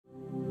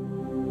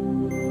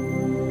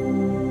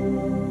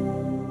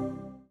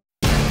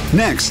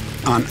Next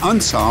on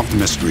Unsolved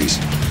Mysteries.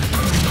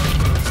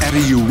 At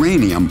a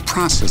uranium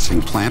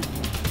processing plant,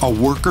 a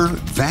worker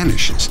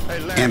vanishes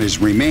and his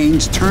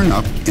remains turn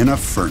up in a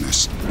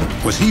furnace.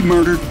 Was he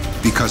murdered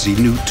because he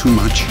knew too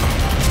much?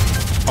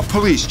 A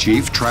police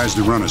chief tries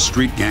to run a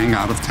street gang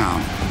out of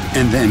town,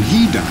 and then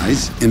he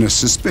dies in a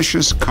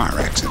suspicious car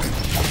accident.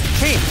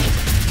 Hey.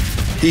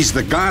 He's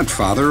the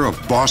godfather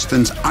of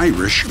Boston's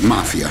Irish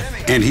mafia,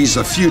 and he's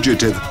a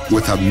fugitive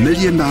with $1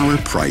 million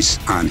price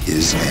on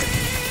his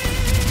head.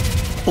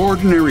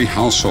 Ordinary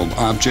household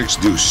objects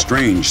do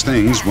strange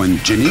things when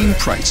Janine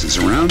Price is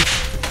around.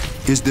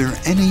 Is there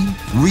any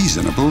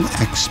reasonable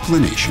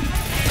explanation?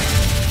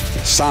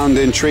 Sound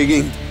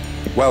intriguing?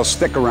 Well,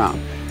 stick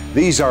around.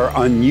 These are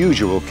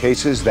unusual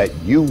cases that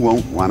you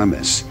won't want to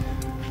miss.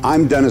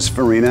 I'm Dennis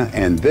Farina,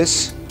 and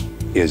this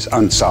is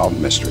Unsolved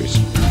Mysteries.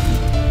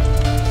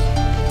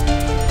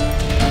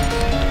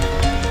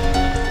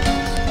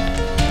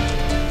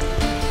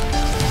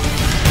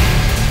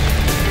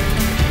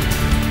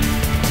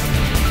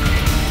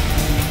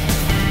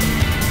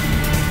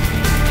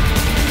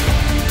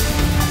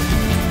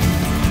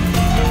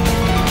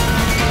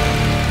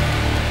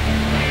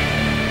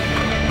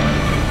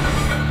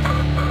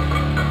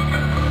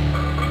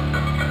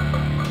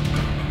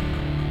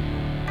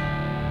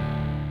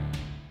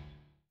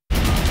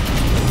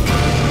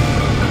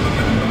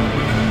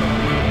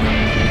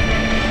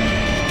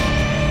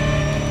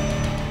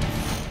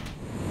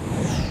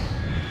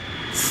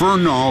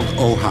 Fernald,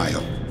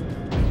 Ohio,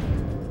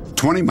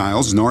 20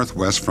 miles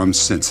northwest from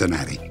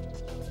Cincinnati.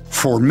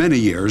 For many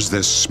years,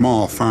 this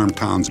small farm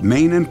town's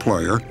main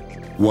employer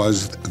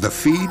was the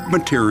Feed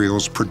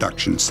Materials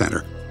Production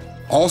Center,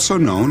 also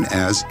known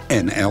as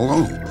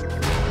NLO.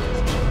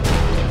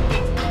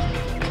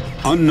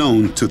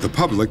 Unknown to the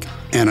public,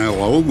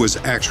 NLO was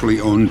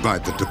actually owned by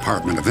the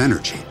Department of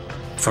Energy.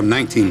 From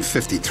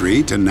 1953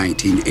 to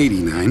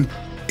 1989,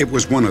 it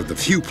was one of the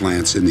few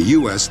plants in the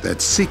U.S. that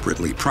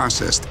secretly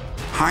processed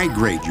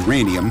high-grade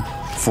uranium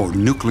for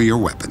nuclear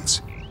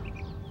weapons.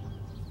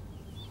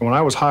 When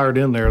I was hired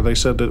in there, they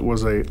said that it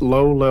was a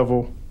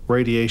low-level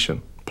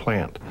radiation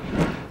plant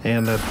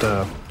and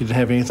that you didn't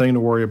have anything to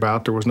worry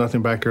about. There was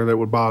nothing back there that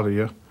would bother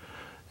you.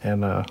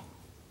 And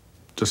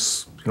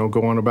just,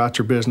 go on about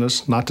your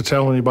business, not to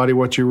tell anybody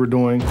what you were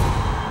doing.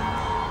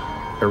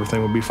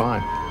 Everything would be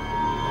fine.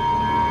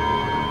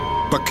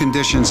 But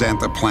conditions at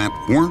the plant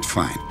weren't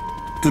fine.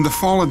 In the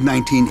fall of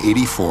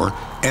 1984,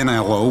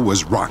 NLO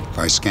was rocked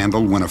by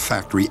scandal when a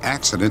factory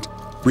accident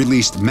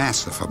released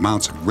massive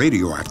amounts of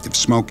radioactive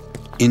smoke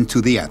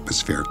into the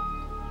atmosphere.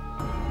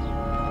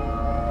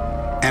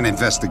 An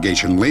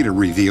investigation later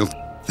revealed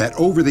that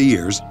over the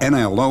years,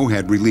 NLO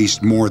had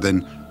released more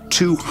than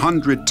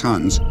 200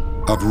 tons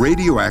of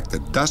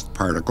radioactive dust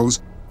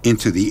particles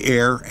into the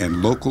air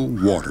and local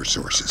water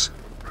sources.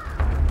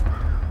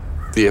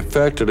 The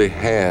effect that it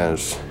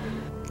has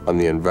on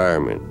the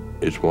environment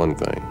is one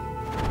thing.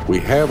 We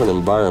have an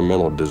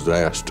environmental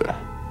disaster,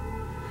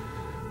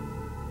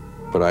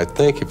 but I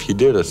think if you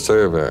did a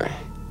survey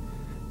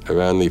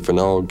around the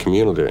Fernald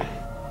community,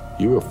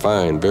 you will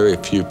find very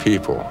few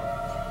people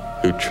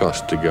who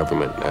trust the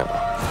government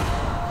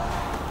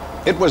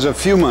now. It was a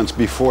few months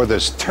before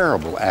this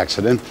terrible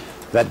accident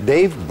that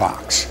Dave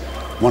Box,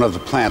 one of the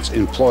plant's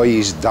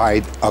employees,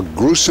 died a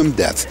gruesome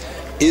death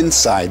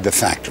inside the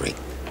factory.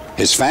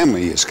 His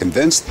family is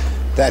convinced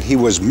that he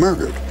was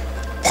murdered,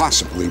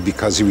 possibly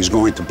because he was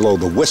going to blow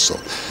the whistle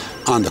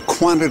on the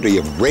quantity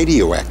of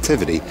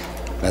radioactivity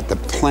that the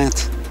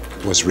plant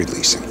was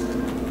releasing.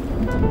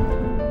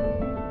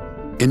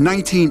 In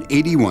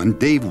 1981,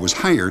 Dave was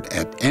hired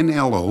at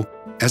NLO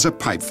as a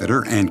pipe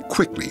fitter and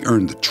quickly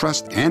earned the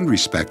trust and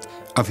respect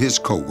of his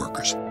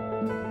co-workers.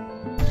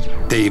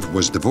 Dave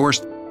was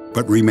divorced,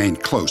 but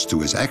remained close to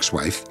his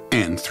ex-wife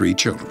and 3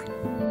 children.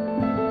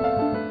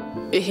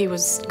 He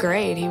was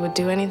great. He would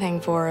do anything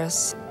for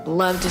us.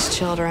 Loved his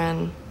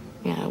children.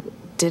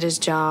 Did his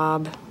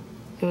job.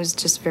 He was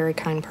just a very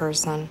kind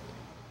person.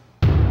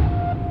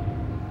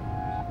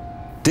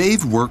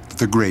 Dave worked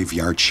the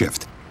graveyard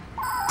shift.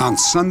 On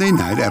Sunday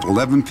night at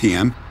 11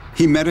 p.m.,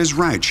 he met his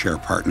rideshare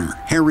partner,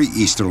 Harry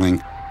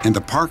Easterling, in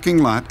the parking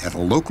lot at a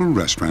local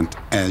restaurant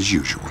as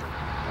usual.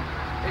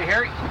 Hey,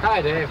 Harry.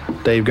 Hi, Dave.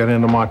 Dave got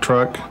into my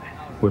truck.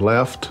 We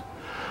left.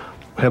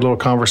 Had a little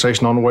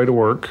conversation on the way to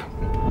work.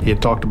 He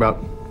had talked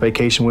about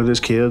vacation with his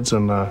kids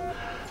and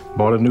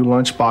bought a new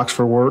lunch box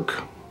for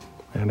work.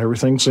 And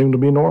everything seemed to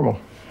be normal.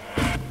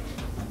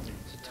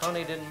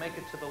 Tony didn't make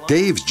it to the lunch.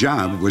 Dave's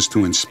job was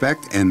to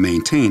inspect and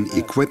maintain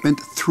equipment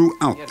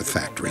throughout the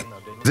factory.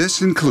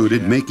 This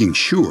included making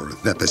sure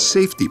that the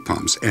safety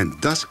pumps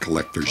and dust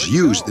collectors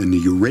used in the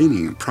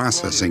uranium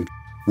processing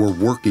were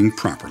working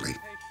properly.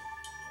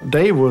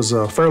 Dave was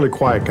a fairly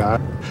quiet guy,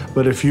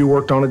 but if you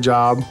worked on a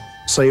job,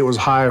 say it was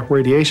high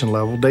radiation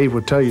level, Dave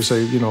would tell you,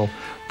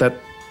 that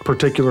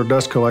particular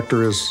dust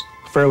collector is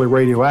fairly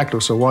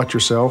radioactive, so watch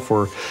yourself,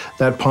 or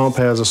that pump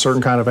has a certain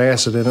kind of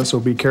acid in it, so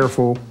be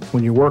careful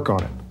when you work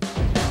on it.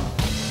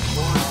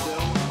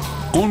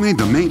 Only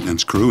the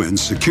maintenance crew and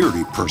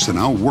security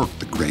personnel worked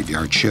the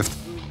graveyard shift.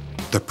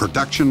 the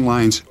production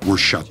lines were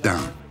shut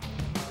down.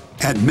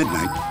 At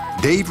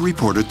midnight, Dave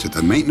reported to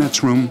the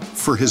maintenance room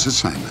for his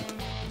assignment.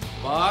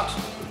 Box?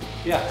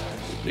 Yeah.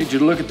 Need you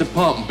to look at the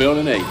pump in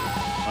Building 8.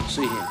 I'll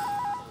see him.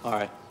 All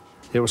right.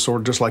 It was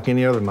sort of just like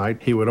any other night.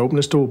 He would open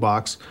his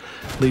toolbox,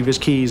 leave his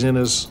keys in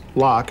his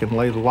lock, and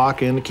lay the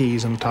lock and the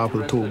keys on the top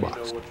of the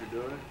toolbox.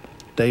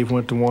 Dave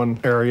went to one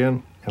area,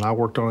 and I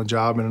worked on a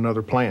job in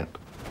another plant.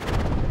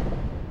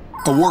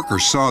 A worker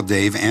saw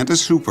Dave and a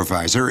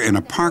supervisor in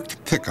a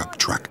parked pickup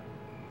truck.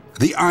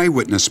 The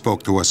eyewitness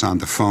spoke to us on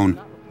the phone,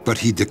 but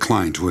he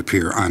declined to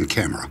appear on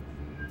camera.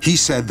 He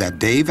said that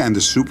Dave and the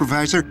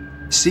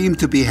supervisor seemed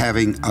to be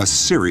having a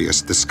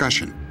serious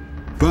discussion,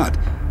 but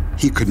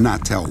he could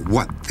not tell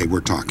what they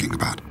were talking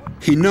about.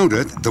 He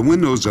noted the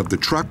windows of the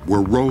truck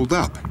were rolled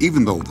up,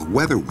 even though the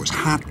weather was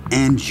hot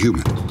and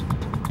humid.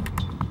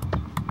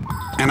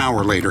 An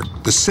hour later,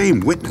 the same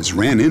witness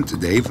ran into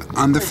Dave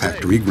on the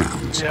factory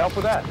grounds. Can you help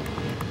with that?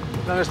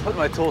 No, just put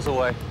my tools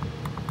away.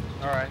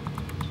 All right.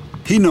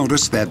 He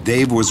noticed that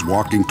Dave was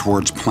walking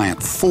towards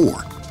Plant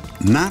 4,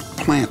 not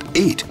Plant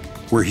 8,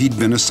 where he'd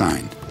been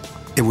assigned.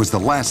 It was the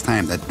last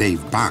time that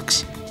Dave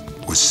Box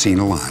was seen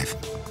alive.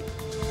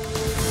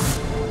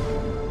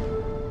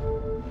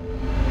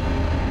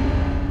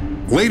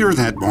 Later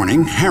that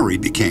morning, Harry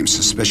became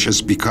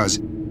suspicious because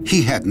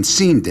he hadn't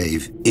seen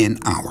Dave in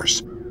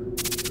hours.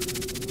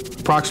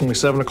 Approximately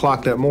 7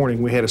 o'clock that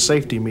morning, we had a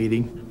safety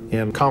meeting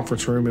in a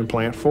conference room in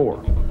Plant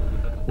 4.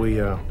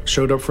 We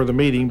showed up for the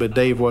meeting, but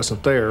Dave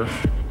wasn't there.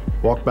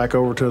 Walked back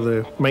over to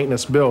the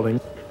maintenance building,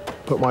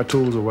 put my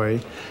tools away,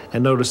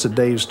 and noticed that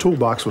Dave's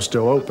toolbox was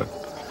still open.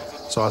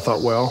 So I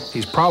thought, well,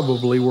 he's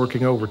probably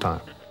working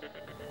overtime.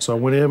 So I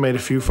went in, made a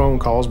few phone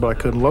calls, but I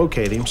couldn't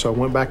locate him, so I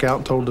went back out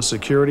and told the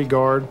security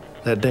guard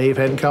that Dave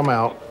hadn't come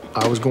out.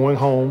 I was going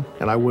home,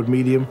 and I would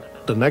meet him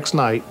the next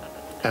night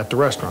at the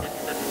restaurant.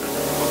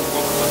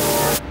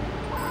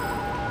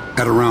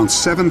 At around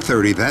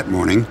 7:30 that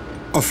morning,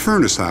 a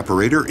furnace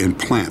operator in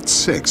Plant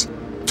 6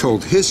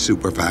 told his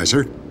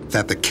supervisor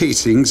that the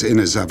casings in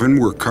his oven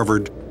were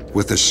covered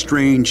with a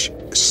strange,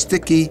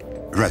 sticky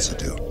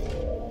residue.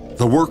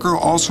 The worker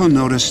also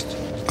noticed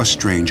a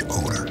strange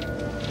odor.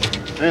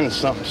 And there's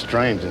something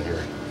strange in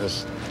here.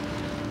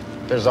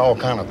 There's all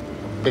kind of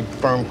big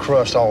firm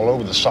crust all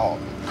over the salt.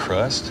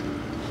 Crust?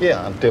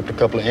 Yeah, I dipped a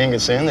couple of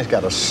ingots in. It's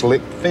got a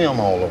slick film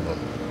all over them.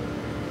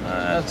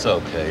 That's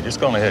okay. Just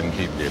go ahead and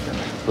keep dipping.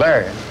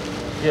 Larry.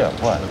 Yeah,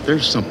 what?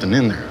 There's something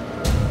in there.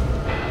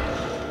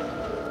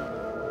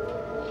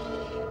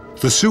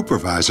 The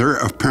supervisor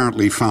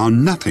apparently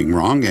found nothing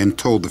wrong and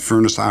told the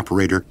furnace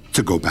operator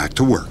to go back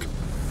to work.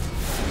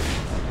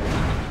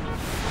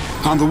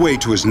 On the way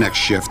to his next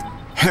shift,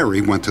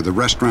 Harry went to the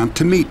restaurant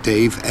to meet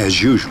Dave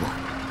as usual.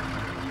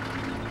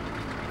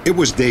 It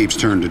was Dave's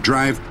turn to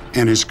drive,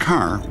 and his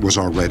car was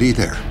already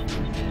there.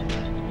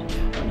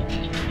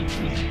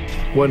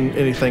 Wasn't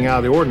anything out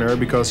of the ordinary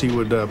because he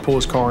would pull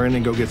his car in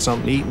and go get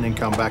something to eat and then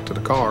come back to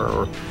the car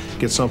or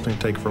get something to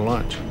take for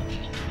lunch.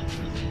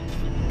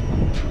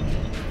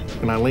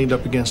 And I leaned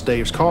up against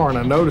Dave's car and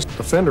I noticed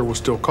the fender was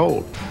still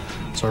cold.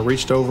 So I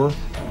reached over,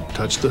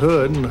 touched the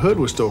hood, and the hood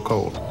was still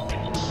cold.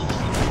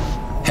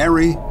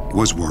 Harry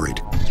was worried.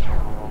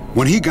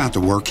 When he got to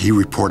work, he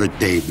reported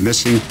Dave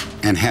missing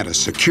and had a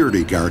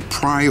security guard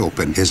pry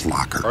open his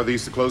locker. Are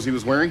these the clothes he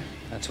was wearing?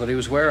 That's what he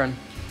was wearing.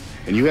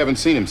 And you haven't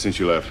seen him since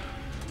you left?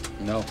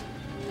 No.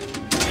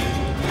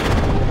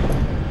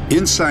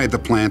 Inside the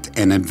plant,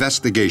 an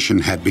investigation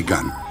had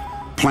begun.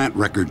 Plant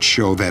records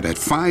show that at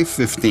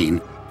 5:15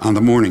 on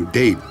the morning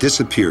Dave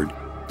disappeared,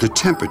 the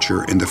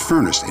temperature in the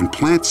furnace in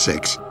Plant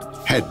 6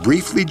 had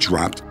briefly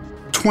dropped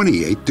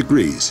 28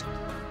 degrees.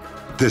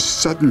 This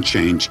sudden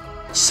change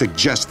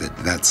suggested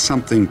that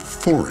something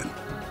foreign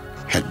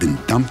had been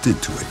dumped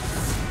into it.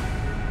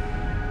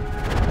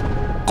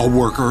 A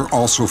worker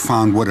also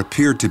found what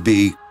appeared to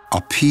be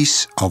a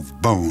piece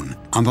of bone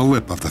on the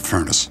lip of the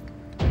furnace.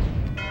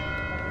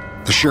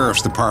 The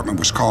sheriff's department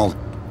was called,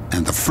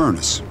 and the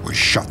furnace was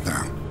shut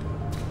down.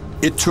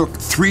 It took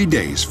 3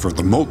 days for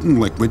the molten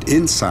liquid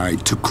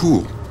inside to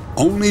cool.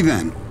 Only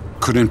then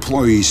could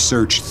employees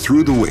search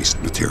through the waste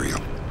material.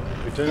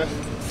 Lieutenant?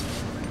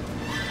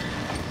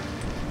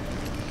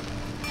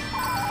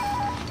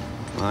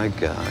 My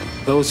God.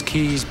 Those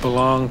keys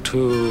belong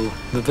to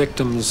the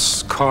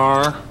victim's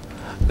car.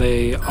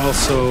 They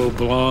also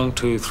belong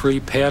to 3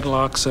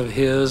 padlocks of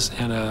his,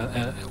 and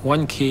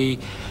one key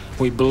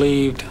we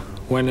believed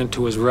went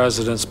into his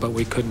residence, but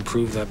we couldn't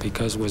prove that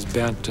because it was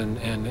bent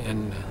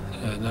and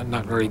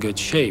not very good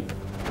shape.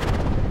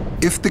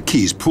 If the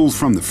keys pulled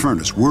from the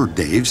furnace were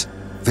Dave's,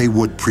 they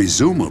would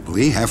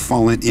presumably have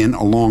fallen in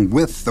along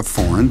with the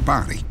foreign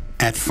body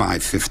at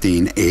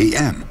 5:15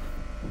 a.m.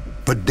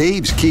 But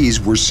Dave's keys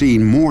were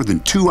seen more than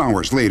 2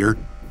 hours later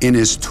in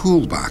his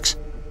toolbox.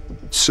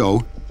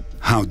 So,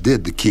 how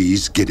did the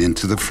keys get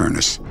into the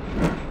furnace?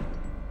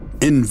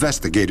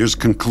 Investigators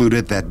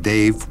concluded that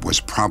Dave was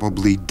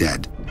probably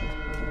dead.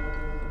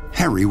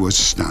 Harry was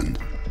stunned.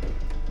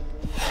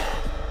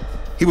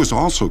 He was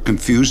also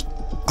confused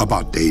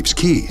about Dave's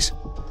keys.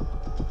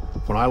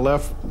 When I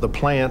left the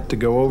plant to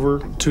go over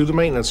to the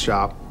maintenance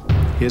shop,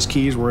 his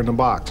keys were in the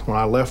box. When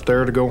I left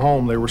there to go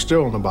home, they were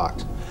still in the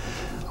box.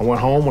 I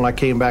went home. When I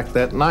came back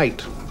that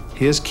night,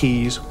 his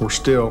keys were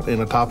still in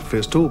the top of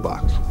his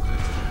toolbox.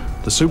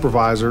 The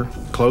supervisor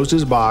closed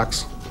his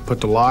box,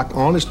 put the lock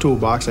on his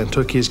toolbox, and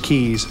took his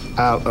keys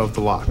out of the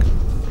lock.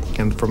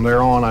 And from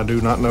there on, I do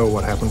not know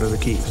what happened to the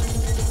keys.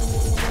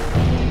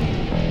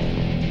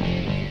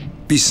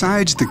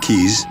 Besides the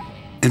keys,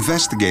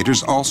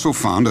 investigators also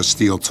found a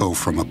steel toe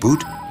from a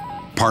boot,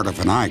 part of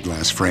an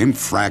eyeglass frame,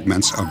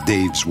 fragments of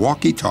Dave's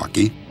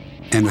walkie-talkie,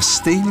 and a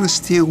stainless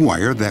steel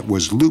wire that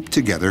was looped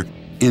together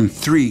in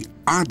 3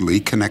 oddly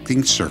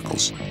connecting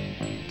circles.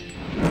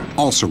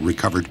 Also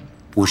recovered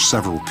were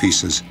several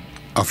pieces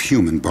of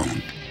human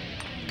bone.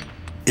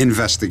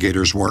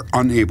 Investigators were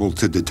unable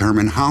to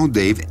determine how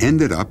Dave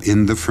ended up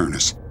in the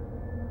furnace.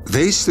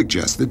 They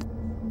suggested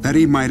that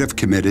he might have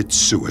committed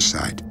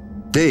suicide.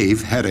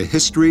 Dave had a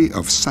history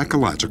of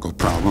psychological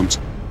problems,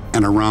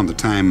 and around the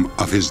time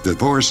of his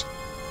divorce,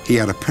 he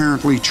had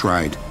apparently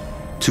tried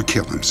to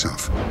kill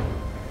himself.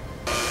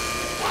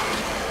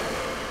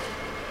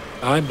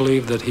 I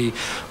believe that he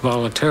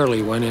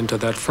voluntarily went into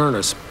that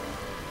furnace.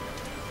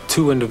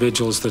 2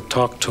 individuals that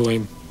talked to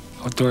him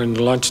during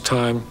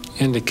lunchtime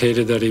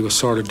indicated that he was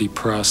sort of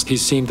depressed. He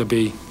seemed to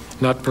be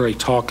not very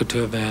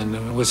talkative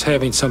and was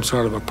having some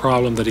sort of a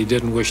problem that he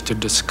didn't wish to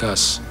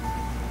discuss.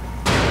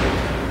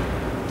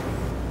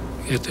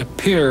 It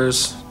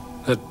appears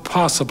that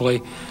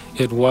possibly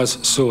it was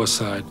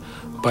suicide,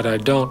 but I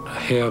don't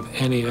have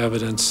any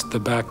evidence to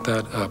back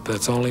that up.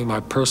 That's only my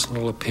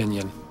personal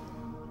opinion.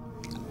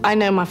 I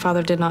know my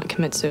father did not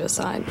commit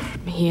suicide.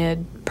 He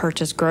had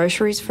purchased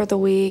groceries for the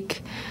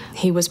week.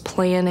 He was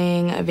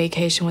planning a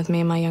vacation with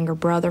me and my younger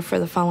brother for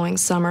the following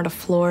summer to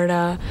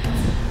Florida.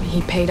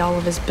 He paid all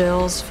of his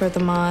bills for the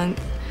month.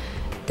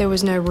 There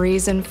was no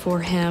reason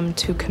for him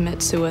to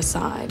commit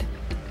suicide.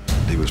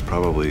 He was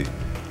probably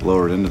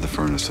lowered into the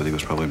furnace, that he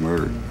was probably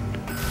murdered.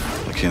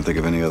 I can't think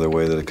of any other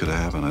way that it could have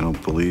happened. I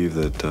don't believe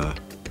that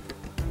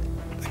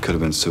it could have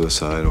been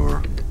suicide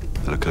or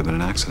that it could have been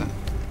an accident.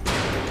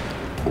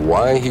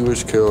 Why he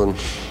was killed,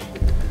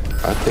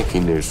 I think he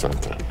knew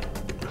something.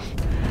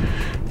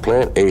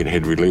 Plant 8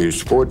 had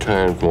released 4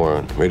 times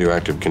more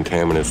radioactive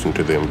contaminants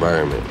into the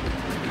environment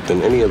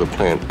than any other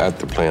plant at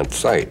the plant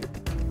site.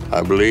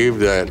 I believe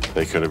that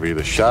they could have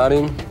either shot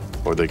him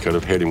or they could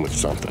have hit him with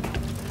something,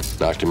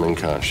 knocked him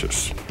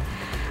unconscious.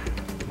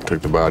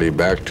 Took the body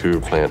back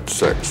to plant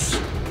 6,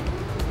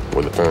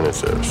 where the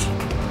furnace is.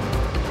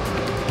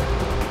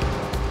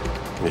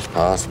 It's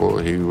possible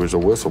he was a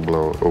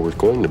whistleblower or was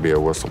going to be a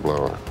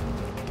whistleblower.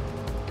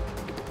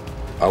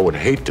 I would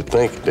hate to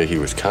think that he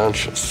was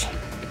conscious.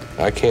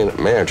 I can't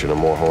imagine a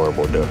more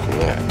horrible death than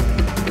that.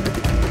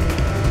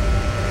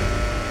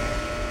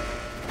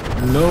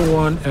 No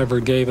one ever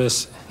gave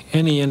us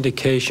any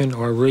indication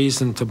or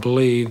reason to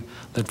believe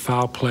that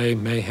foul play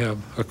may have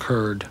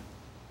occurred.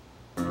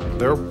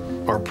 There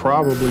are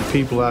probably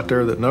people out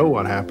there that know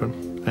what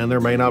happened, and there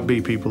may not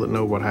be people that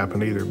know what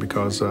happened either,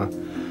 because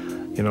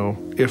you know,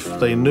 if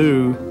they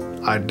knew,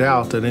 I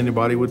doubt that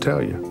anybody would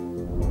tell you.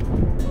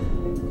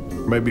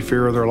 Maybe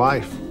fear of their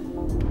life.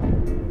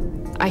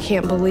 I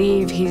can't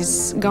believe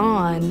he's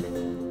gone.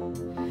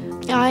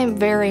 I am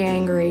very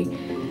angry.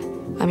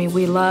 I mean,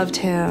 we loved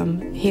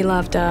him, he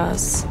loved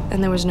us,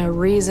 and there was no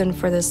reason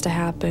for this to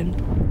happen.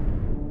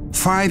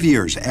 5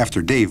 years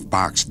after Dave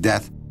Bach's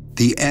death,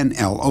 the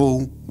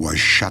NLO was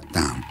shut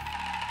down.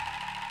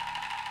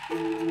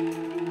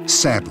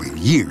 Sadly,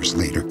 years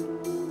later,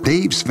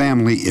 Dave's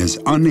family is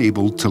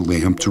unable to lay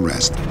him to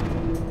rest.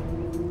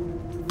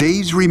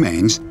 Dave's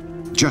remains,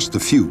 just a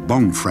few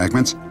bone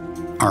fragments,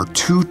 are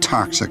too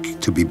toxic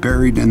to be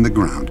buried in the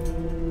ground.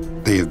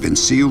 They have been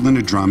sealed in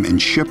a drum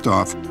and shipped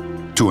off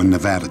to a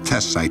Nevada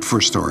test site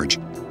for storage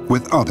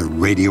with other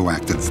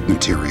radioactive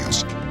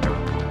materials.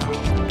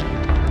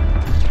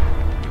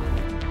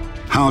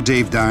 How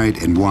Dave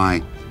died and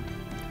why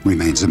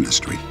remains a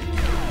mystery.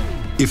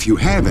 If you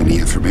have any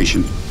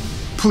information,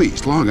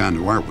 please log on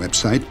to our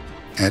website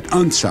at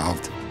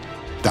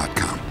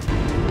unsolved.com.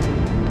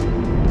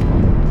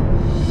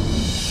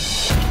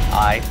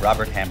 I,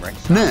 Robert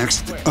Hamrick.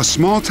 Next, a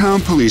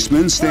small-town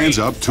policeman stands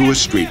up to a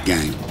street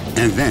gang,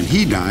 and then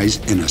he dies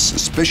in a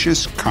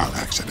suspicious car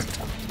accident.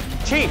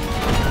 Chief!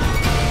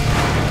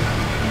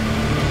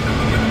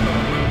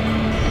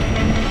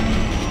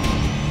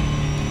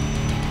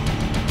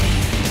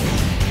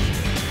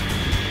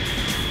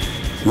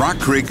 Rock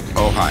Creek,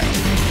 Ohio.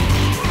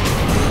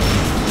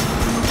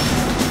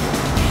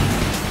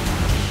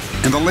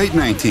 In the late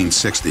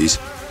 1960s,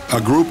 a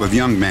group of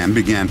young men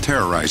began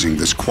terrorizing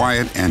this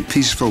quiet and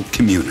peaceful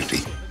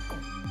community.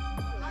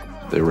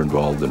 They were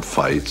involved in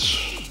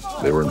fights.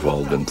 They were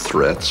involved in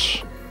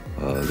threats.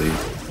 They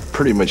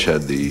pretty much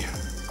had the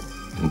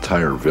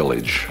entire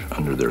village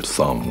under their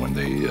thumb. When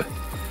they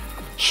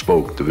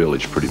spoke, the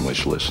village pretty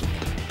much listened.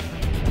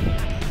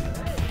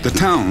 The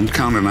town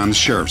counted on the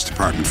sheriff's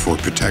department for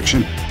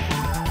protection,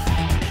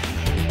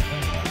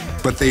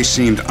 but they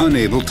seemed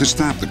unable to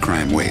stop the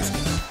crime wave.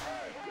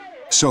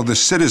 So the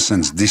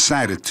citizens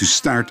decided to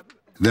start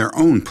their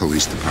own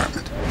police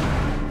department.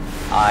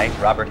 I,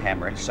 Robert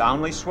Hamrick,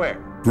 solemnly swear.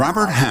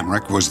 Robert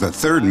Hamrick was the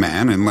third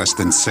man in less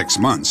than 6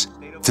 months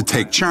to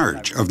take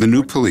charge of the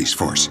new police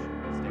force.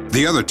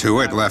 The other two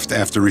had left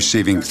after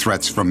receiving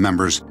threats from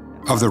members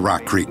of the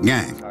Rock Creek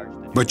Gang.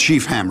 But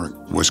Chief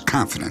Hamrick was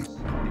confident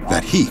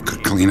that he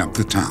could clean up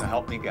the town. So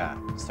help me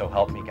God. So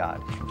help me God.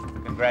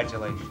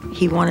 Congratulations.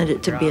 He wanted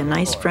it to be a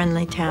nice,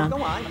 friendly town.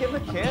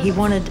 He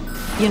wanted,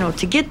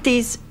 to get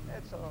this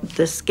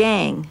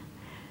gang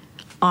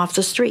off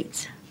the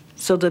streets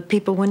so that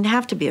people wouldn't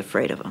have to be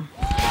afraid of him.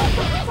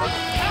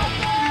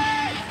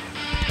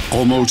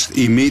 Almost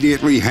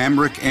immediately,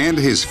 Hamrick and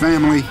his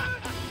family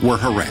were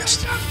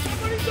harassed.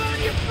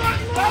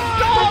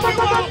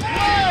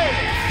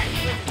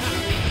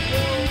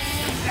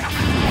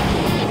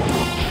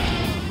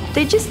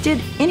 They just did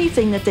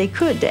anything that they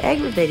could to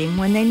aggravate him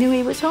when they knew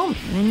he was home.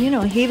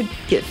 And, he would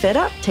get fed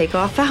up, take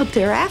off out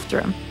there after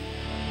him.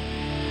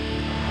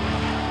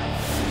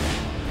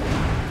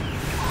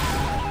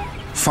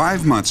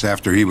 Five months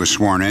after he was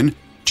sworn in,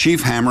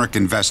 Chief Hamrick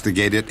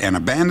investigated an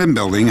abandoned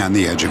building on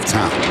the edge of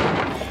town.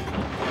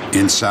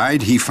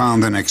 Inside, he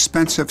found an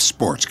expensive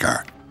sports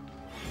car.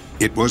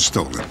 It was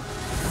stolen.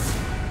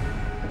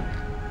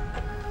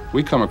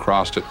 We come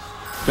across it,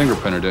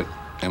 fingerprinted it,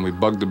 and we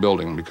bugged the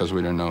building because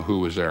we didn't know who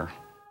was there.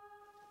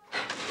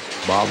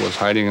 Bob was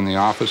hiding in the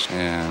office,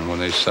 and when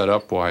they set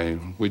up,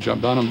 we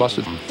jumped on and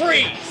busted him.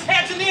 Freeze!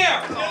 Hands in the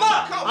air! Get him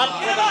up!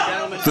 Get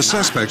him up! The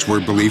suspects were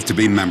believed to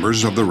be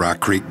members of the Rock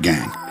Creek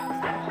Gang.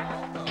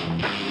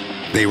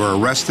 They were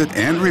arrested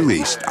and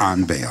released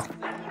on bail.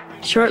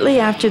 Shortly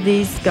after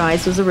these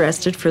guys was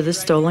arrested for the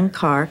stolen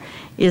car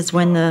is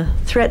when the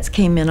threats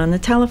came in on the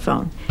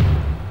telephone.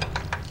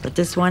 But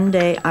this one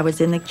day, I was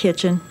in the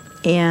kitchen,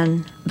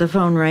 and the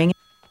phone rang.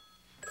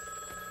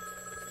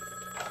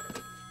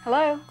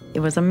 Hello? It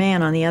was a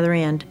man on the other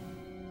end.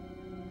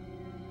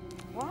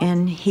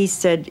 And he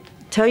said,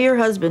 tell your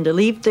husband to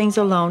leave things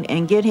alone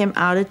and get him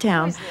out of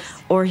town,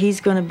 or he's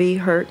going to be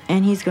hurt,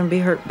 and he's going to be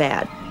hurt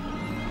bad.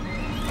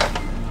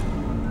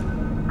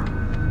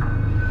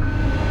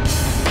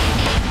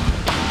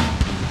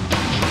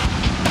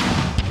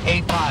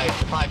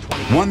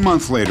 A5-528. 1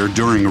 month later,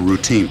 during a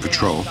routine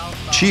patrol,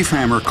 Chief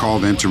Hammer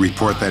called in to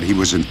report that he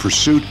was in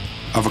pursuit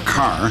of a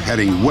car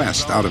heading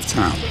west out of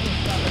town.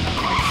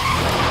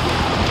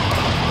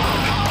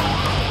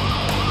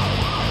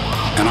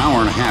 An hour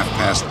and a half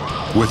passed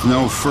with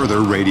no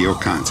further radio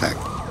contact.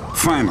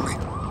 Finally,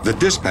 the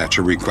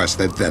dispatcher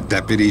requested that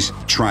deputies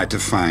try to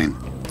find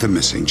the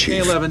missing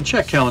chief. A11,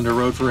 check calendar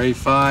road for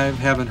A5.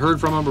 Haven't heard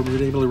from him, but we've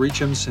been able to reach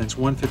him since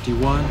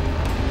 1:51.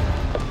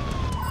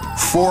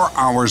 4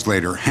 hours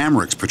later,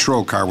 Hamrick's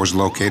patrol car was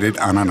located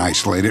on an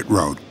isolated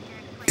road.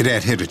 It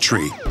had hit a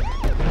tree.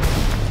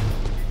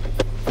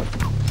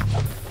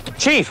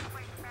 Chief!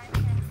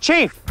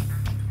 Chief!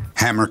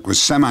 Hamrick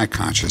was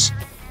semi-conscious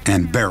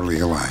and barely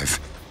alive.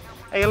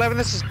 Hey, 11,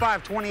 this is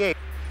 528.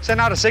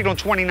 Send out a signal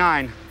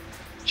 29.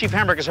 Chief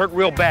Hamrick is hurt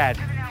real bad.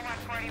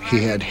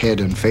 He had head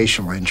and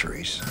facial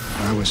injuries.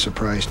 I was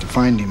surprised to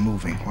find him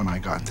moving when I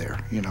got there,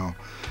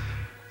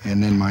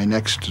 And then my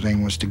next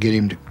thing was to get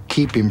him to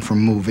keep him from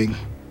moving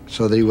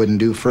so that he wouldn't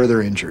do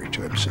further injury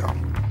to himself.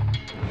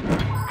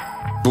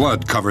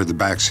 Blood covered the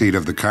back seat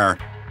of the car,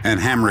 and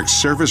Hamrick's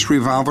service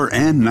revolver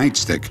and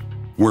nightstick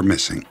were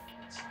missing.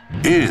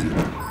 And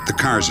the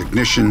car's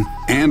ignition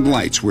and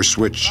lights were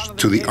switched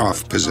to the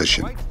off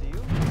position.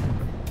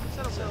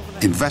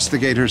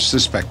 Investigators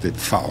suspected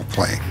foul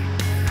play.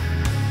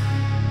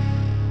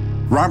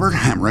 Robert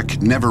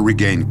Hamrick never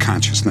regained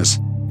consciousness,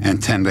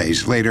 and 10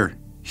 days later,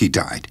 he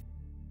died.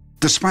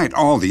 Despite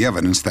all the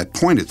evidence that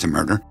pointed to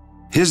murder,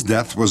 his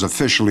death was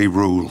officially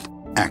ruled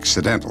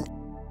accidental,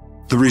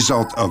 the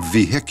result of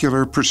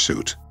vehicular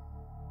pursuit.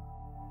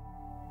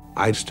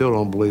 I still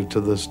don't believe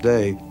to this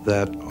day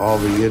that all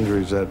the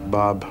injuries that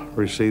Bob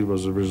received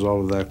was a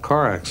result of that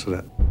car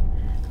accident.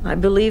 I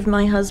believe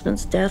my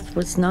husband's death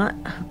was not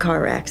a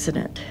car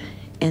accident,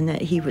 and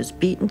that he was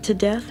beaten to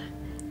death,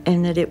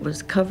 and that it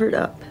was covered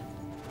up.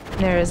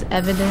 There is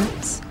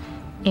evidence,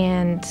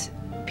 and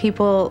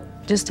people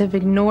just have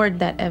ignored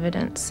that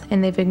evidence,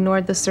 and they've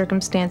ignored the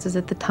circumstances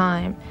at the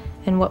time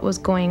and what was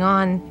going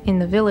on in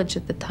the village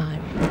at the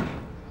time.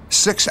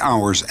 6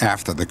 hours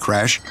after the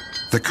crash,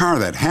 the car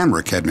that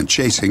Hamrick had been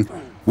chasing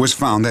was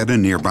found at a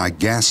nearby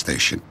gas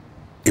station.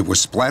 It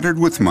was splattered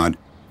with mud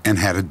and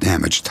had a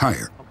damaged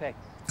tire.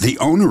 The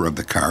owner of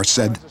the car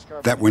said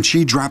that when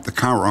she dropped the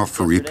car off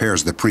for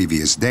repairs the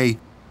previous day,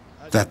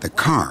 that the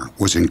car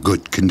was in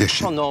good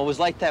condition. Oh, no, it was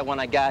like that when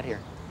I got here.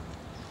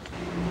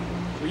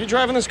 Were you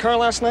driving this car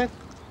last night?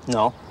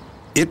 No.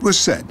 It was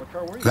said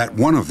that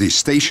one of the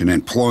station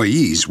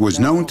employees was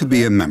known to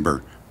be a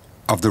member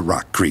of the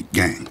Rock Creek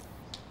Gang.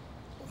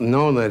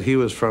 Knowing that he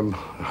was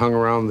hung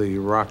around the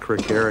Rock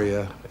Creek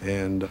area,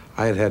 and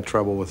I had had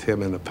trouble with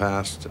him in the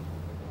past,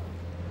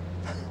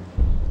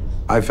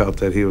 I felt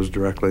that he was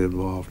directly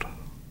involved.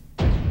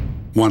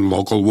 One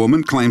local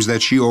woman claims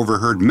that she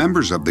overheard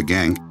members of the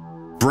gang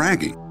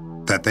bragging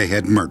that they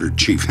had murdered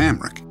Chief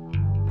Hamrick.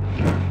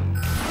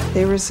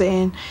 They were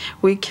saying,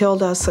 we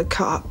killed us a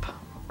cop,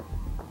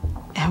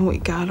 and we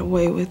got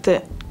away with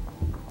it.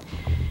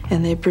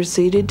 And they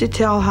proceeded to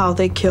tell how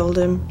they killed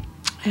him,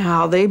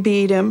 how they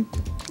beat him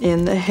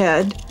in the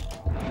head.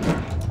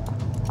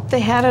 They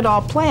had it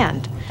all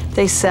planned.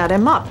 They set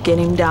him up, get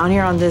him down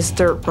here on this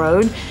dirt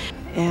road,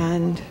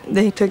 and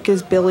they took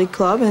his billy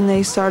club and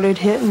they started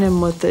hitting him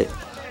with it.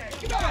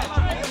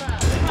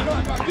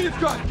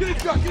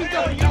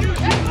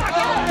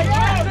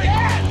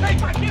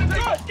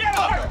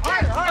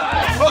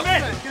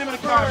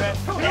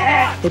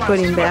 They put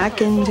him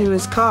back into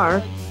his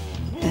car,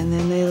 and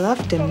then they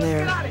left him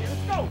there.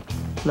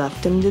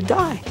 Left him to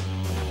die.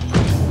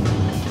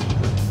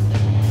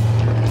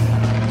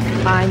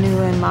 I knew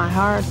in my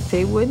heart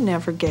they would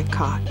never get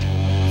caught.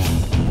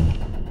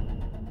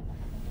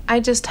 I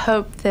just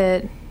hope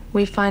that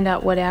we find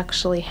out what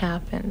actually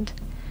happened.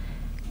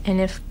 And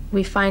if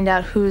we find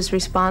out who's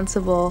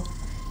responsible,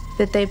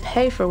 that they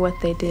pay for what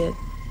they did.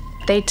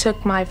 They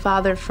took my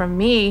father from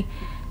me,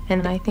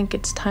 and I think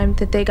it's time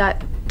that they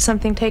got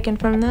something taken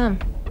from them.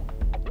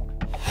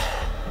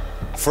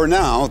 For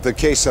now, the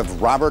case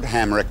of Robert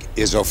Hamrick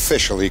is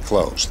officially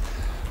closed.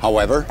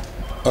 However,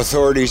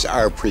 authorities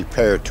are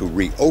prepared to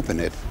reopen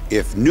it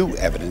if new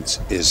evidence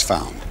is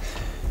found.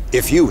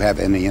 If you have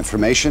any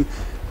information,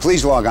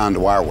 please log on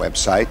to our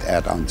website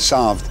at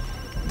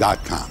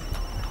unsolved.com.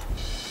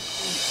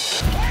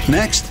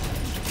 Next,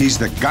 he's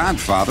the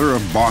godfather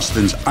of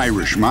Boston's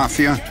Irish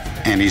Mafia,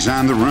 and he's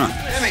on the run.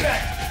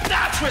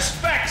 That's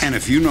respect! And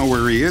if you know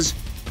where he is,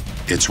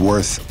 it's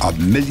worth $1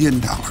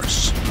 million.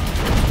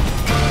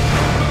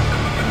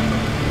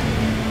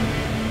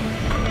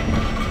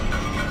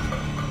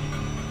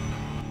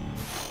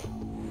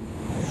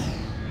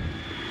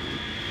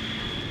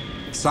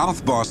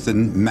 South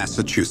Boston,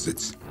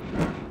 Massachusetts.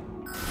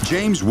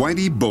 James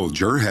Whitey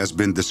Bulger has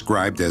been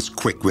described as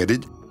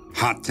quick-witted,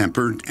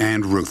 hot-tempered,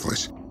 and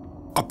ruthless.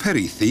 A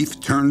petty thief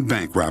turned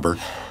bank robber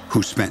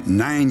who spent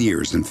 9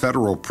 years in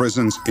federal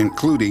prisons,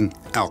 including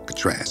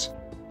Alcatraz.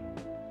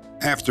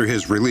 After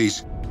his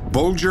release,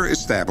 Bulger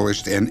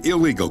established an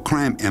illegal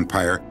crime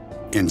empire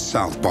in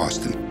South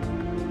Boston.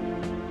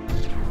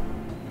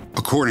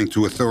 According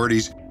to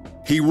authorities,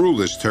 he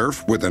ruled his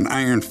turf with an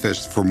iron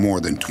fist for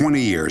more than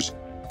 20 years,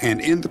 and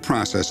in the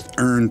process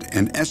earned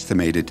an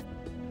estimated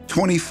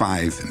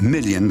 $25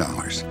 million.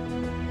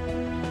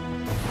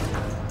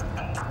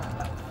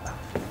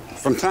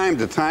 From time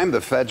to time, the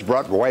feds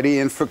brought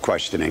Whitey in for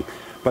questioning,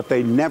 but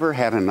they never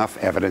had enough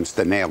evidence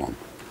to nail him.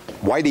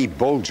 Whitey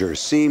Bulger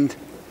seemed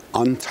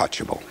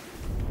untouchable.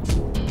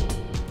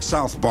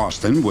 South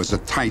Boston was a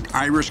tight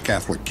Irish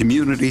Catholic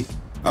community,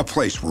 a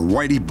place where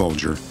Whitey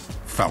Bulger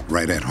felt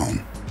right at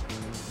home.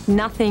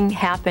 Nothing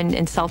happened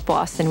in South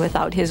Boston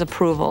without his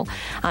approval.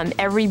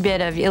 Every bit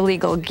of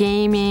illegal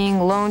gaming,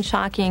 loan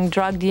sharking,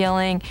 drug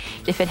dealing,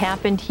 if it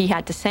happened, he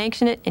had to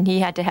sanction it and he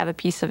had to have a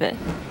piece of it.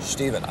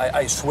 Stephen,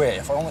 I swear,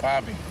 if only...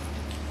 Bobby,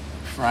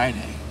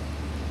 Friday,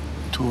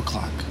 2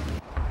 o'clock.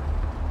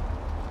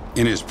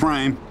 In his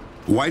prime,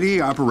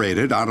 Whitey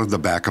operated out of the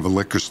back of a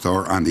liquor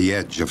store on the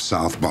edge of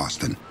South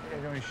Boston.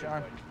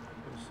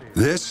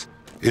 This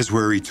is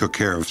where he took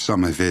care of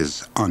some of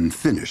his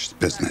unfinished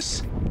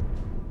business.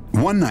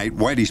 One night,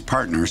 Whitey's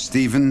partner,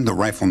 Stephen the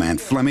Rifleman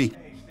Flemmy,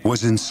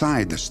 was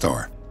inside the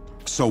store.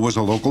 So was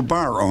a local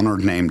bar owner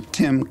named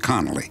Tim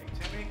Connolly.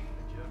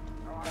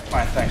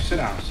 Fine, thanks. Sit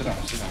down, sit down,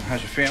 sit down.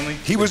 How's your family?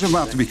 He was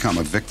about to become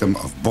a victim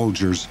of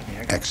Bulger's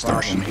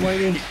extortion.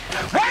 Whitey!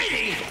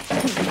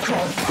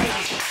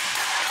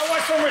 I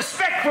want some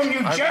respect from you,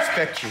 jerk! I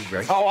respect you,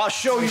 Greg. Oh, I'll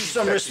show you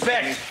some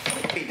respect.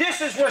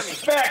 This is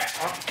respect.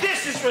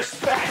 This is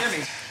respect.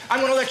 Jimmy, I'm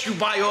gonna let you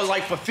buy your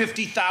life for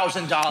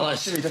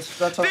 $50,000. Jimmy, that's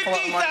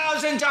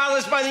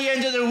 $50,000 by the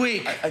end of the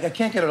week. I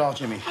can't get it all,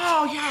 Jimmy.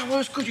 Oh, yeah, well,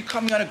 it's good you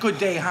caught me on a good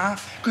day, huh?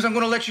 Because I'm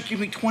gonna let you give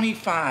me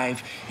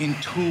 25 in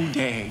 2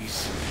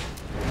 days.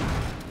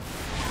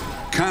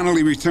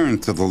 Connolly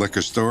returned to the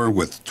liquor store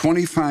with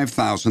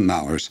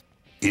 $25,000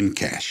 in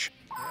cash.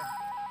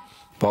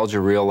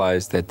 Bulger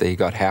realized that he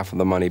got half of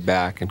the money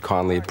back and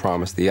Connolly had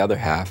promised the other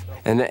half,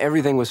 and that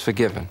everything was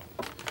forgiven.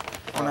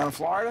 Going down to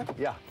Florida?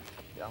 Yeah.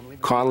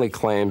 Connolly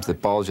claims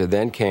that Bulger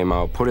then came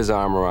out, put his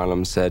arm around him,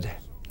 and said,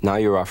 "Now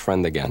you're our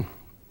friend again."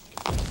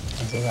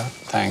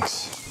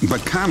 Thanks.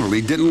 But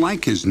Connolly didn't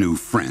like his new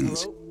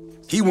friends.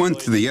 He went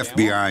to the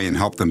FBI and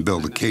helped them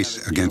build a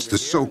case against the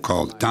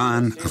so-called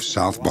Don of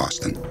South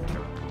Boston.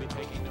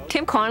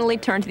 Tim Connolly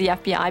turned to the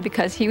FBI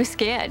because he was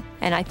scared,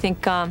 and I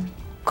think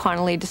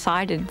Connolly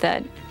decided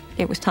that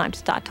it was time to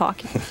start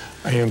talking.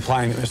 Are you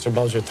implying that Mr.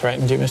 Bulger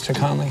threatened you, Mr.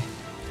 Connolly?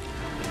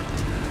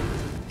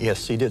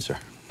 Yes, he did, sir.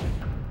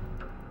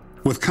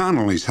 With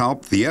Connolly's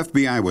help, the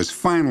FBI was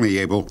finally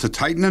able to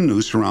tighten the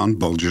noose around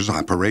Bulger's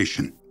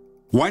operation.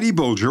 Whitey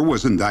Bulger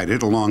was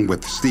indicted along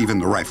with Stephen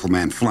the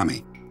Rifleman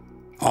Flemmy.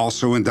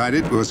 Also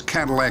indicted was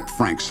Cadillac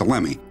Frank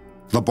Salemi,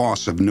 the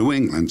boss of New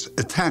England's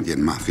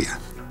Italian Mafia.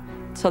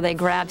 So they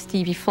grabbed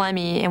Stevie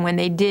Flemmy, and when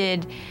they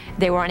did,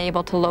 they were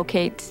unable to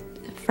locate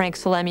Frank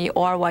Salemi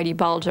or Whitey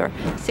Bulger.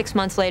 6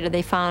 months later,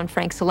 they found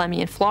Frank Salemi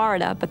in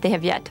Florida, but they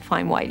have yet to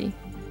find Whitey.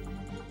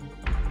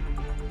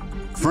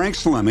 Frank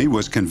Salemi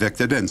was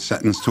convicted and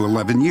sentenced to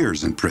 11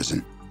 years in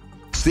prison.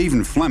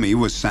 Stephen Flemmi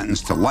was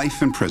sentenced to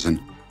life in prison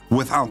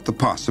without the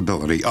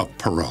possibility of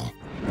parole.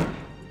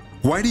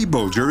 Whitey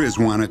Bulger is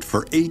wanted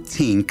for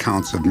 18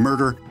 counts of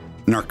murder,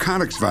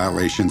 narcotics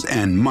violations,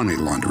 and money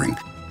laundering.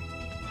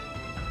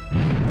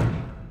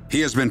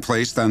 He has been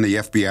placed on the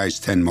FBI's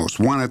 10 most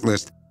wanted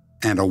list,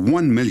 and a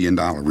 $1 million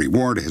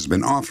reward has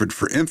been offered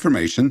for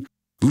information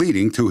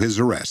leading to his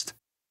arrest.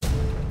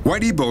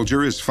 Whitey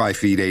Bulger is 5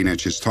 feet 8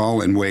 inches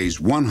tall and weighs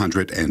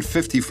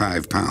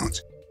 155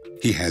 pounds.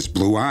 He has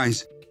blue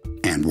eyes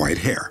and white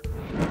hair.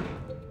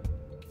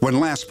 When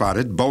last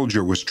spotted,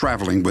 Bulger was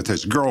traveling with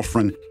his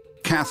girlfriend,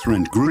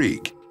 Catherine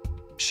Grieg.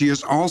 She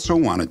is also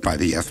wanted by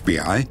the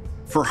FBI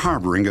for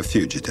harboring a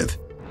fugitive.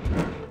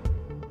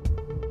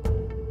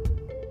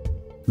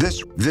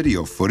 This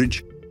video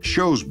footage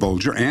shows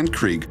Bulger and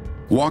Krieg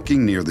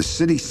walking near the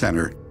city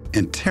center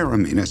in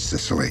Taormina,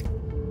 Sicily.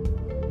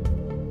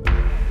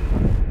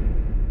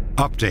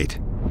 Update.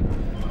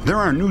 There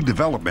are new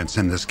developments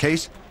in this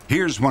case.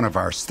 Here's one of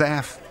our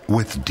staff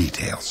with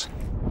details.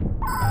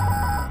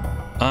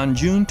 On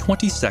June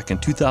 22,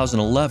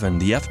 2011,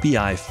 the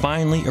FBI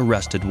finally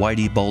arrested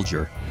Whitey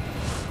Bulger,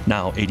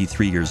 now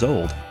 83 years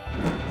old,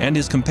 and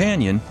his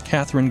companion,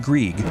 Catherine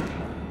Grieg,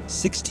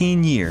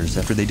 16 years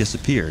after they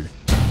disappeared.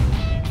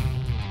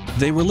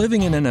 They were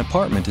living in an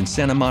apartment in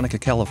Santa Monica,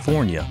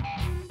 California.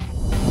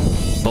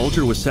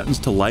 Bulger was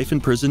sentenced to life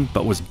in prison,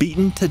 but was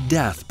beaten to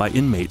death by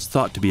inmates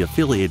thought to be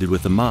affiliated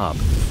with the mob.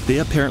 They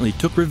apparently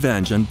took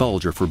revenge on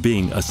Bulger for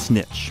being a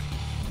snitch.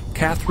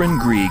 Catherine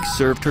Grieg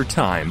served her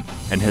time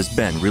and has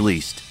been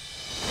released.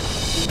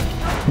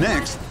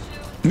 Next,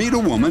 meet a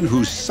woman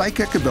whose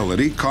psychic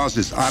ability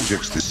causes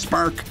objects to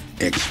spark,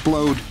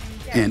 explode,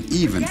 and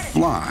even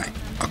fly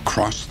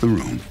across the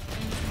room.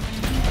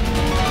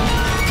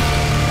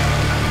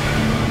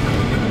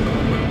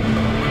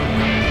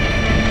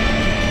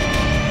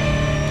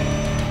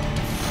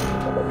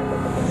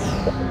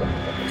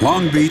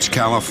 Long Beach,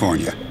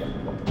 California.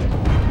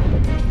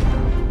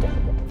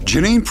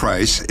 Janine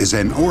Price is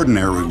an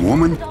ordinary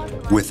woman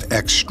with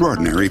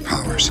extraordinary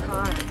powers.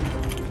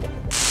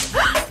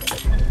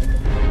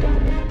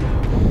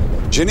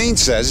 Janine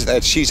says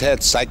that she's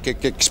had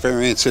psychic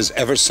experiences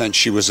ever since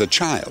she was a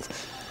child.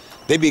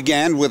 They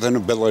began with an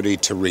ability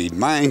to read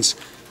minds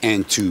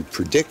and to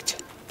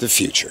predict the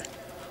future.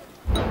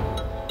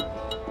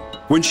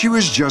 When she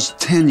was just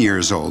 10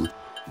 years old,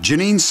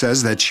 Janine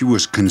says that she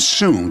was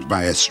consumed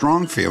by a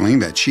strong feeling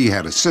that she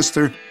had a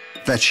sister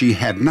that she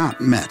had not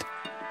met,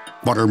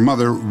 but her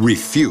mother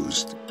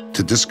refused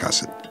to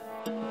discuss it.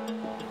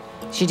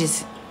 She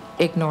just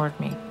ignored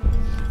me.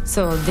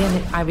 So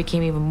then I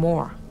became even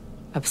more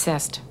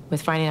obsessed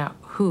with finding out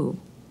who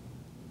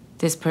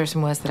this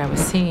person was that I was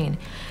seeing.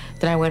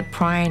 Then I went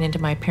prying into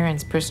my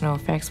parents' personal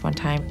effects one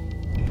time.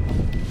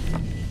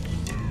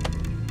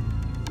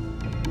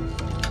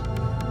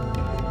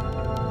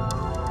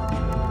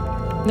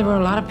 There were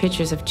a lot of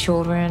pictures of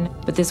children,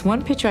 but this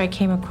one picture I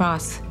came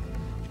across,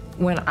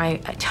 when I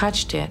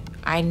touched it,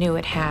 I knew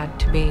it had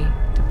to be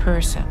the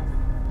person.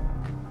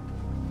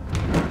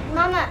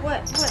 Mama.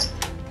 What?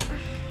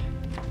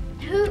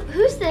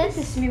 Who's this?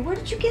 This is me. Where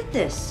did you get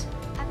this?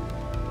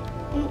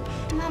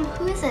 Mom,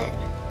 who is it?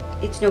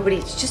 It's nobody.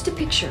 It's just a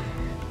picture.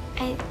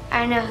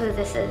 I know who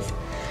this is.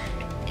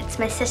 It's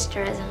my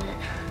sister, isn't it?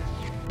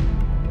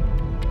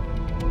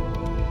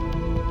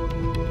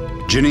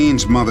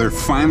 Janine's mother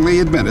finally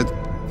admitted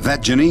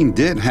that Janine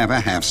did have a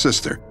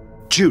half-sister,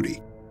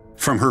 Judy,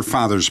 from her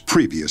father's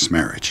previous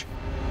marriage.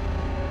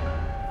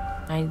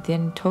 I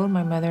then told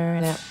my mother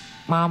that,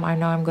 Mom, I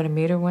know I'm going to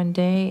meet her one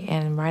day,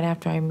 and right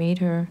after I meet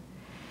her,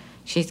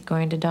 she's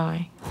going to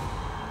die.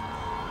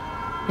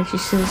 But she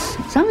says,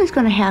 something's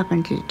going to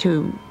happen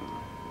to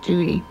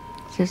Judy.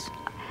 She says,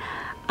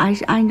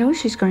 I know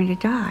she's going to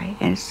die,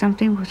 and it's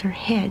something with her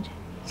head.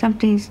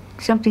 Something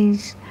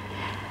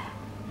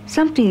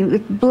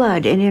with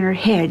blood and in her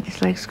head.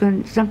 It's like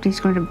something's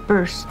going to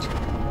burst.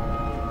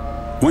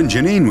 When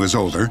Janine was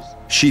older,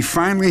 she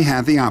finally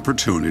had the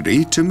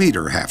opportunity to meet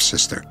her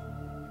half-sister.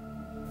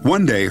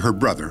 One day, her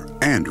brother,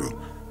 Andrew,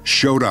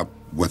 showed up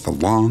with the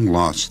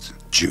long-lost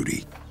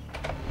Judy.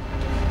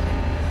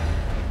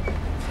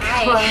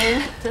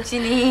 Hi,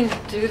 Janine.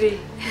 Judy.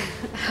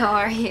 How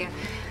are you?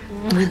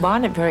 We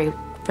bonded very,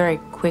 very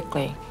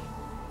quickly,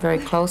 very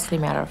closely,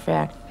 matter of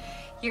fact.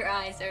 Your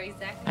eyes are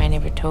exactly... I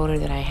never told her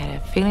that I had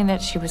a feeling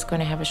that she was going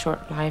to have a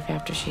short life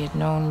after she had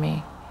known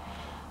me.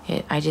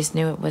 I just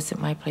knew it wasn't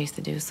my place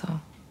to do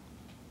so.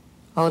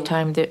 All the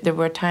time, there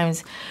were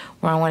times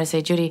where I want to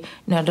say, Judy,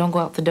 no, don't go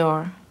out the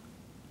door,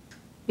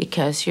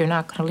 because you're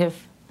not going to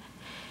live.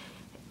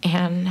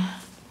 And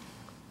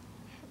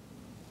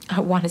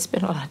I want to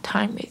spend a lot of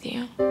time with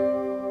you.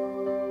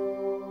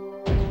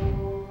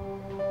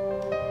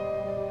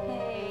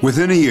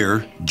 Within a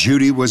year,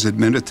 Judy was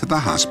admitted to the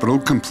hospital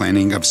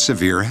complaining of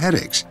severe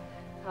headaches.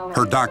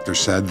 Her doctor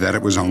said that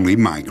it was only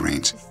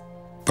migraines.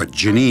 But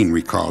Janine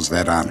recalls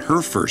that on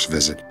her first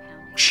visit,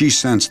 she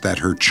sensed that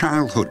her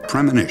childhood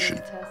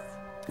premonition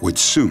would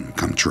soon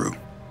come true.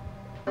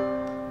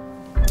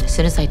 As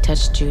soon as I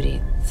touched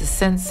Judy, the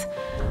sense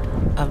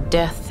of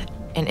death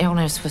and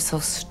illness was so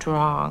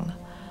strong.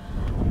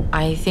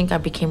 I think I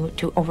became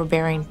too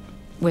overbearing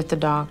with the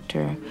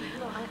doctor.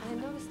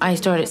 I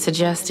started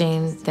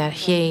suggesting that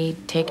he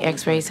take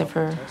x-rays of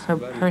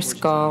her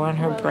skull and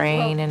her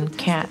brain and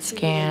CAT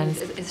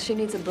scans. She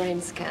needs a brain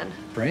scan.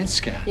 Brain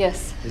scan?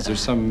 Yes. Is there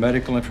some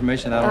medical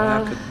information I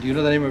don't have? Do you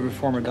know the name of a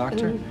former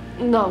doctor?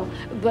 No,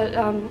 but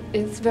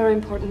it's very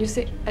important. You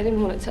see, I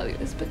didn't want to tell you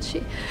this, but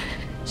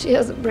she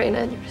has a brain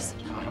aneurysm.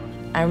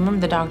 I remember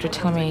the doctor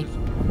telling me,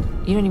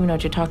 "You don't even know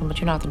what you're talking about.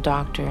 You're not the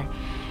doctor."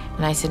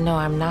 And I said, "No,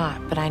 I'm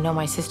not, but I know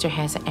my sister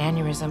has an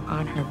aneurysm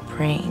on her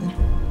brain."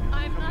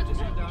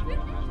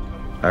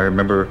 I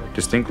remember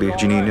distinctly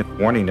Janine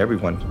warning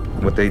everyone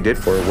what they did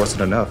for her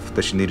wasn't enough,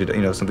 that she needed,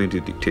 something to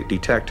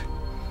detect.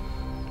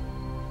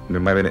 There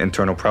might have been an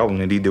internal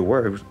problem. Indeed, there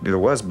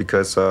was,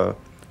 because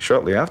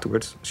shortly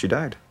afterwards, she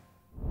died.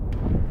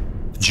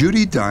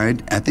 Judy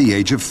died at the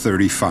age of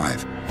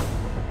 35.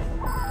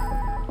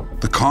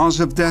 The cause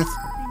of death?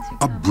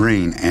 A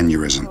brain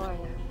aneurysm.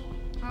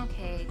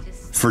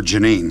 For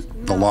Janine,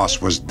 the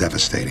loss was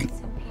devastating.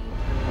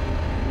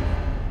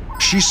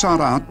 She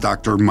sought out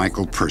Dr.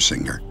 Michael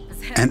Persinger,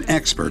 an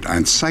expert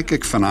on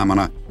psychic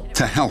phenomena,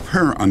 to help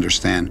her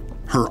understand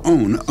her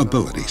own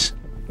abilities.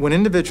 When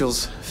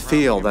individuals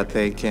feel that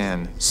they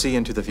can see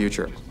into the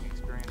future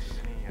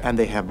and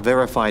they have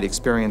verified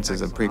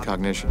experiences of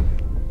precognition,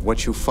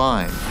 what you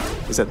find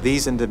is that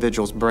these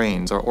individuals'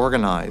 brains are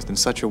organized in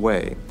such a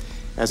way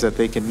as that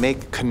they can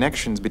make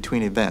connections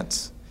between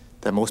events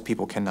that most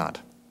people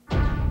cannot.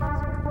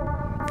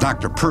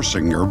 Dr.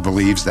 Persinger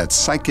believes that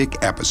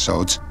psychic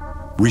episodes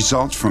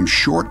result from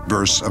short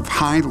bursts of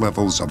high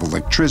levels of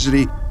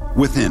electricity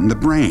within the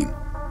brain,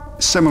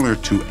 similar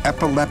to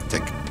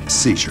epileptic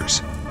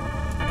seizures.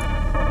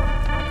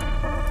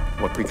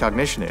 What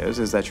precognition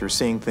is that you're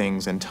seeing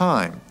things in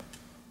time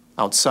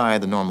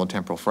outside the normal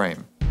temporal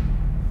frame.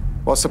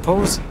 Well,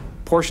 suppose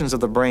portions of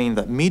the brain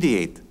that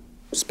mediate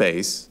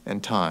space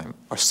and time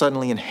are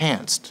suddenly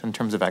enhanced in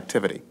terms of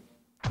activity.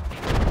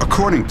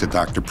 According to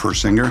Dr.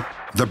 Persinger,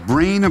 the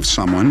brain of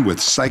someone with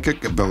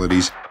psychic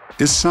abilities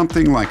is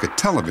something like a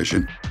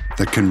television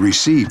that can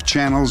receive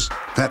channels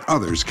that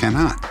others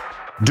cannot.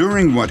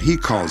 During what he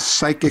calls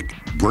psychic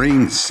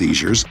brain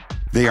seizures,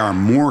 they are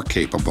more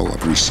capable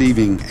of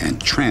receiving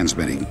and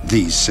transmitting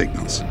these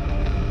signals.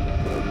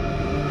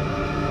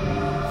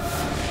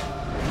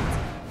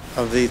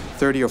 Of the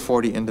 30 or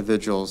 40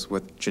 individuals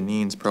with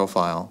Janine's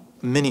profile,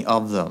 many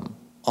of them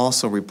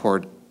also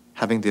report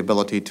having the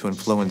ability to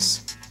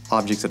influence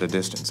objects at a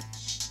distance.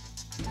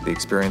 The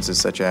experiences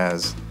such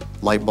as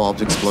light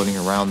bulbs exploding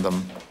around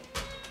them,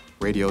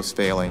 radios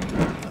failing,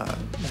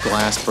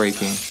 glass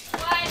breaking.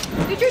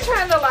 Did you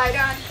turn the light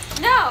on?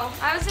 No,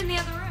 I was in the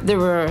other room. There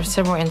were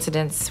several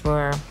incidents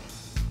where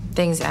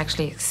things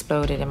actually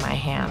exploded in my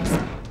hands.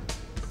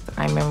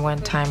 I remember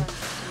one time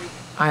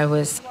I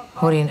was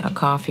holding a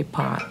coffee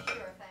pot.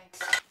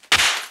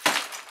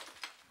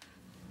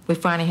 We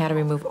finally had to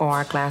remove all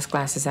our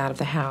glasses out of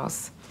the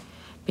house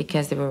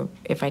because they were,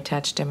 if I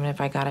touched them and if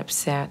I got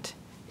upset,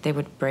 they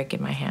would break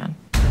in my hand.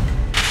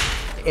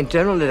 In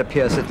general, it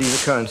appears that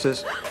these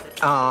occurrences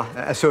are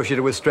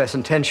associated with stress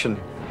and tension.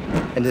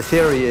 And the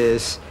theory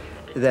is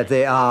that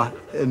they are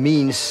a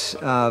means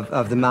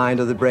of the mind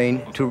or the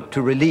brain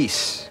to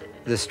release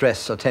the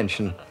stress or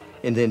tension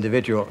in the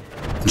individual.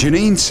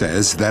 Janine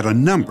says that a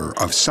number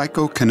of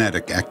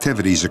psychokinetic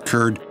activities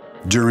occurred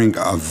during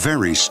a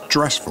very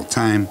stressful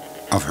time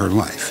of her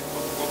life.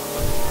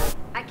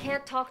 I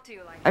can't talk to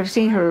you like I've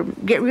seen her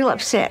get real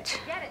upset.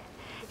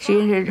 She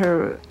and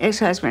her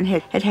ex-husband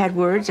had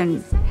words,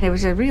 and it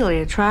was really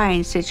a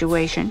trying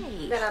situation.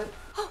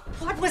 Oh,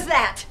 what was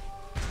that?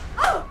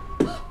 Oh!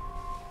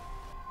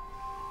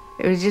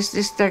 It was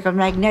just like a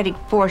magnetic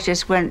force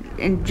just went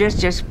and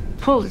just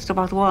pulled it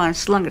off the wall and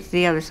slung it to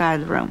the other side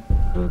of the room.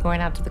 We were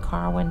going out to the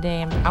car one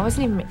day, and I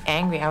wasn't even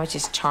angry. I was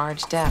just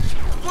charged up.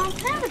 Mom,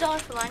 can I have $1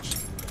 for lunch?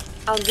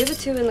 I'll give it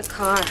to you in the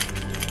car.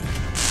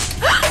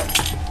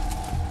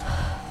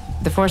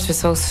 The force was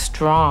so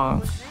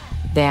strong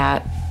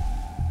that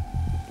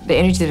the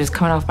energy that was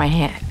coming off my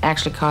hand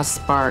actually caused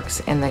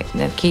sparks, and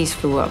the keys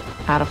flew up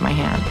out of my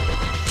hand.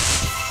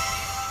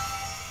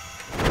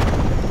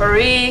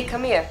 Marie,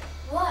 come here.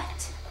 What?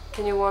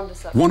 Can you warm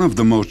this up? One of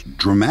the most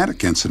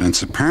dramatic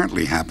incidents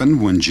apparently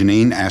happened when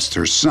Janine asked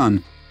her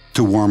son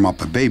to warm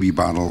up a baby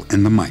bottle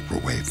in the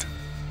microwave.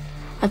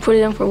 I put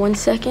it on for 1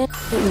 second,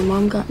 and my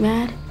mom got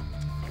mad.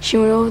 She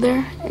went over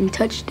there and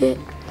touched it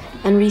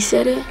and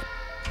reset it.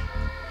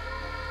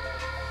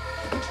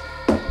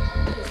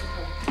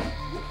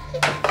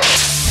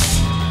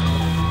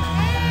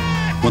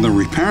 When the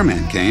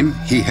repairman came,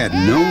 he had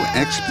no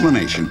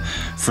explanation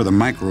for the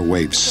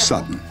microwave's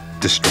sudden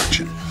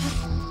destruction.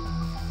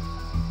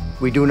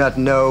 We do not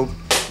know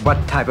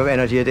what type of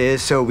energy it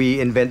is, so we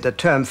invent a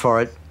term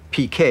for it,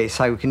 PK,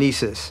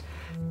 psychokinesis.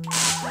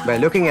 By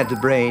looking at the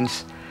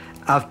brains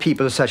of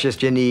people such as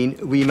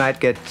Janine, we might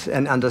get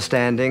an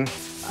understanding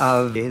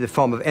of the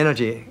form of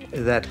energy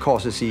that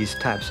causes these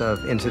types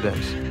of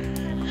incidents.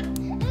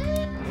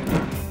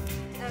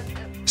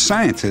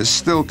 Scientists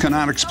still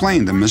cannot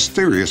explain the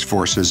mysterious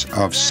forces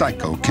of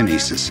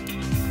psychokinesis.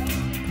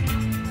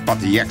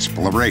 But the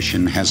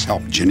exploration has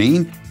helped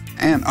Janine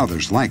and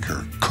others like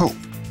her cope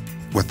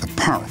with the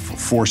powerful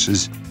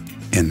forces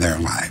in their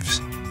lives.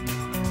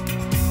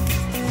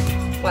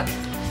 What?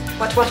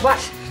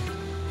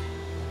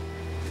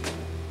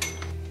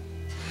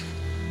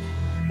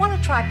 Want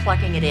to try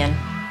plugging it in?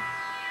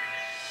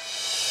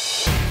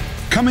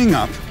 Coming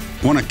up,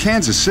 when a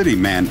Kansas City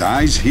man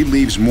dies, he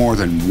leaves more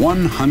than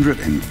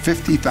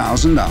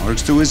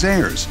 $150,000 to his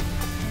heirs.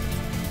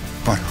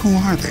 But who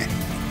are they?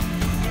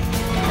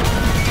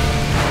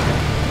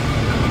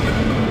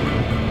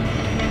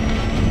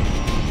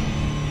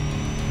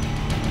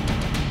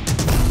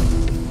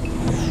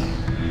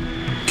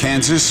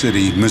 Kansas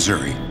City,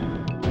 Missouri.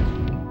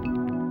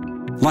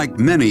 Like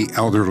many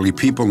elderly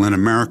people in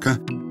America,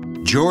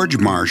 George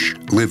Marsh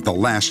lived the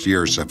last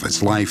years of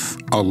his life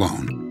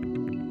alone.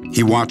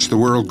 He watched the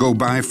world go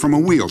by from a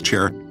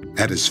wheelchair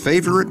at his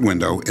favorite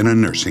window in a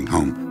nursing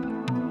home.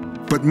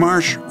 But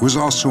Marsh was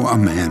also a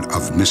man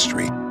of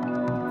mystery.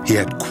 He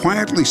had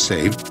quietly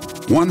saved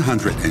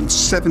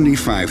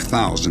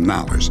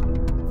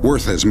 $175,000,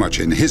 worth as much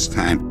in his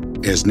time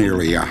as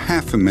nearly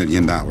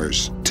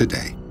 $500,000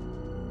 today.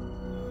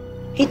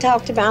 He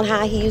talked about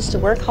how he used to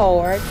work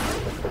hard,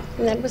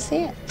 and that was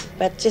it.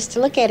 But just to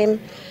look at him,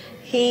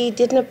 he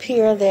didn't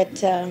appear that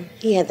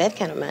he had that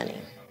kind of money.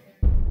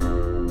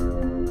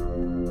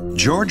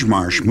 George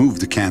Marsh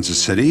moved to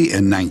Kansas City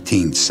in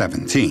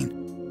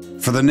 1917.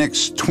 For the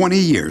next 20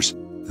 years,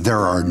 there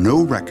are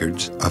no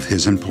records of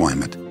his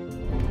employment.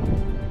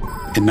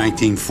 In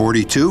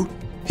 1942,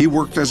 he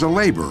worked as a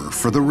laborer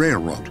for the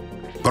railroad,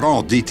 but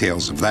all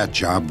details of that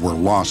job were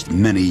lost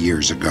many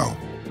years ago.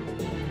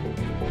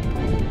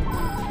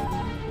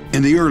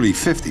 In the early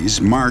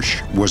 50s,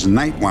 Marsh was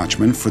night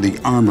watchman for the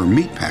Armour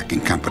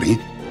Meatpacking Company,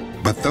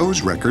 but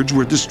those records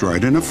were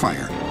destroyed in a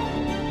fire.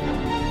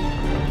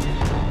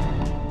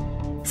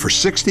 For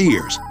 60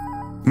 years,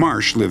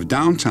 Marsh lived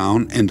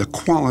downtown in the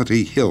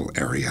Quality Hill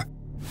area.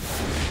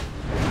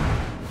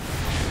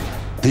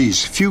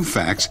 These few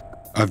facts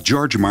of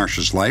George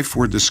Marsh's life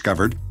were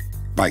discovered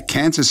by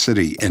Kansas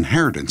City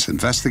inheritance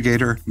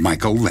investigator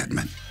Michael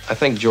Ledman. I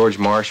think George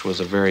Marsh was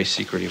a very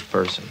secretive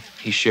person.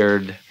 He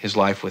shared his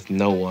life with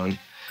no one.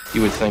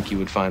 You would think you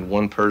would find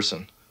one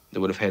person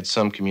that would have had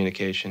some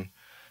communication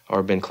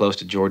or been close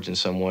to George in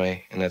some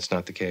way, and that's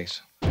not the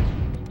case.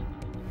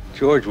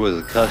 George was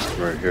a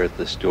customer here at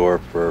the store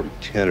for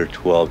 10 or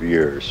 12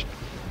 years.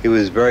 He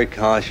was very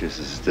conscious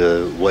as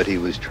to what he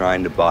was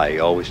trying to buy. He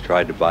always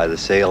tried to buy the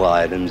sale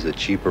items, the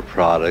cheaper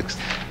products,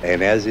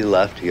 and as he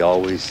left, he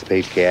always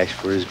paid cash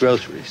for his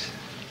groceries.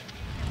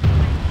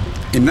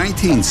 In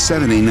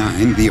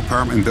 1979, the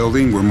apartment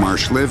building where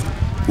Marsh lived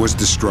was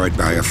destroyed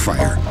by a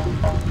fire.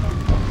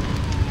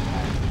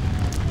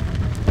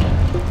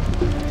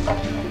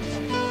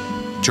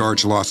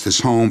 George lost his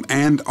home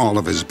and all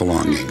of his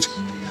belongings.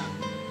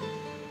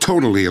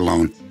 Totally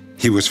alone,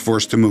 he was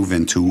forced to move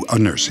into a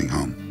nursing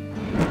home.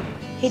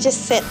 He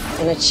just sat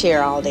in a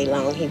chair all day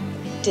long. He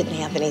didn't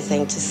have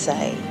anything to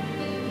say.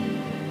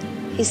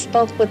 He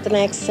spoke with an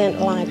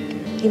accent like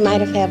he might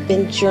have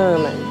been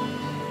German.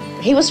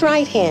 He was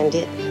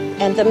right-handed,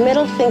 and the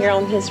middle finger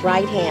on his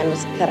right hand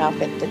was cut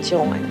off at the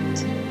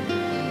joint.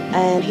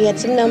 And he had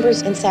some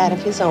numbers inside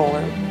of his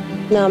arm,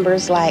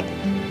 numbers like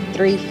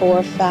 3,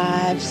 4,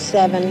 5,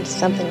 7,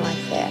 something like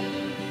that.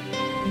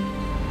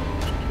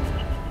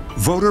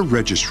 Voter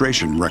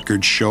registration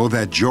records show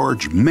that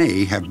George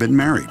may have been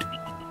married.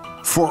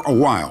 For a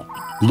while,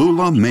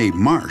 Lula Mae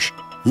Marsh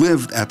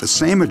lived at the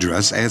same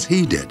address as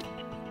he did,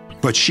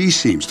 but she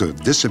seems to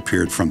have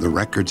disappeared from the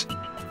records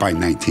by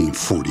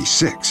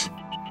 1946.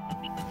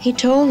 He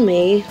told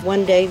me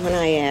one day when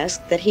I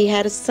asked that he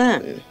had a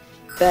son,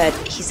 but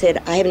he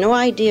said, I have no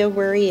idea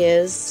where he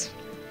is.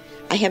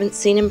 I haven't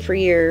seen him for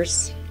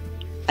years.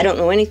 I don't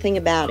know anything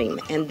about him.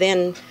 And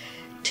then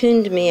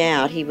tuned me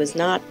out. He was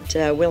not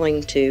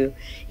willing to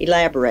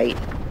elaborate.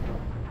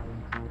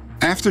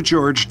 After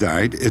George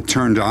died, it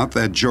turned out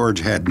that George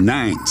had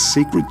 9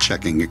 secret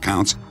checking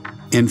accounts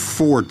in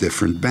 4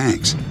 different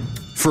banks,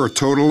 for a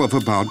total of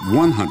about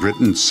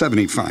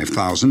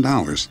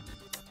 $175,000.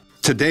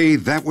 Today,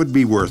 that would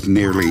be worth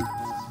nearly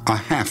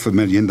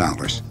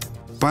 $500,000.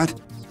 But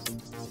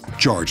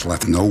George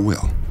left no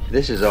will.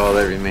 This is all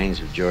that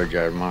remains of George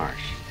R.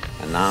 Marsh,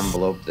 an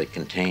envelope that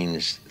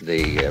contains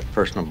the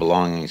personal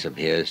belongings of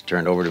his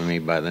turned over to me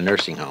by the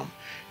nursing home.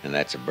 And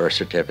that's a birth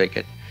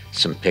certificate,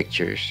 some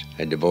pictures,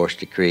 a divorce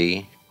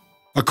decree.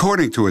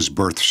 According to his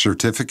birth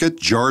certificate,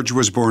 George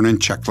was born in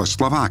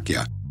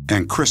Czechoslovakia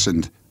and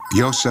christened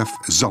Josef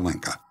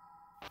Zelenka.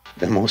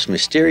 The most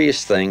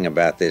mysterious thing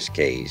about this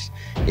case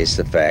is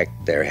the fact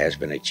there has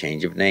been a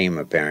change of name,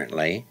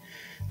 apparently.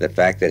 The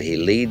fact that he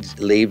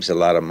leaves a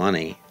lot of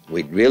money.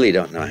 We really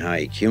don't know how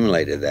he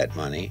accumulated that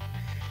money.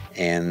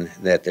 and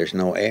that there's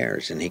no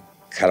heirs, and he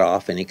cut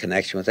off any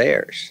connection with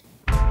heirs.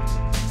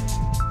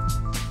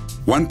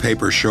 One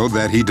paper showed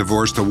that he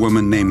divorced a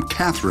woman named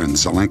Catherine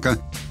Zelenka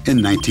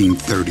in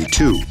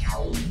 1932.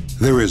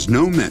 There is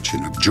no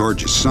mention of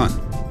George's son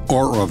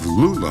or of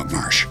Lula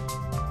Marsh.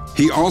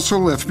 He also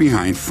left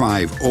behind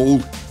 5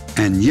 old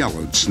and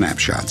yellowed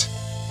snapshots.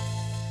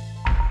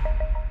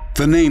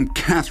 The name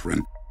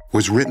Catherine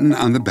was written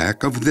on the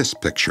back of this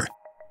picture.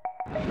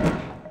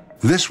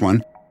 This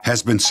one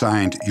has been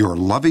signed your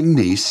loving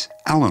niece,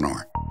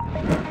 Eleanor.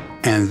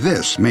 And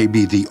this may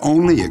be the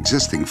only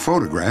existing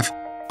photograph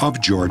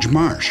of George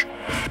Marsh.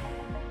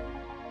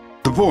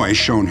 The boy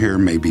shown here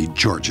may be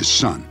George's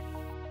son.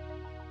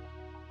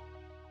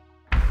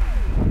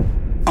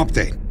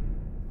 Update.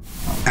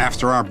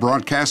 After our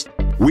broadcast,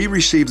 we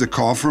received a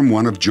call from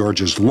one of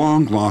George's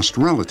long-lost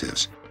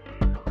relatives,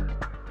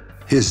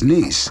 his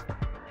niece,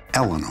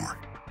 Eleanor.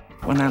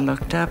 When I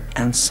looked up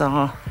and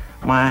saw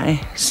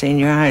my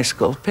senior high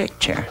school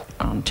picture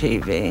on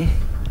TV,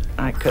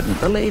 I couldn't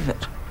believe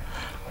it.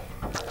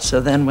 So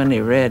then when he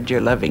read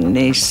your loving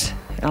niece,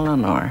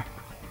 Eleanor,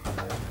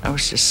 I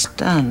was just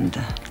stunned.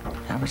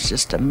 I was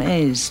just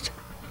amazed.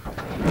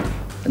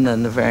 And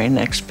then the very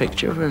next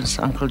picture was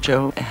Uncle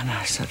Joe, and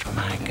I said,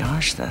 my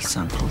gosh, that's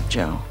Uncle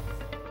Joe.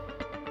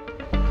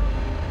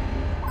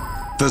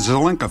 The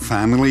Zelenka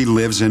family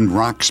lives in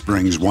Rock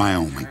Springs,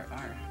 Wyoming.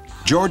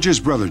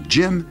 George's brother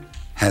Jim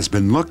has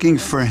been looking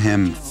for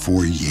him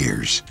for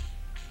years.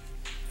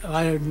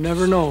 I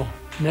never know,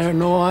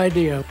 no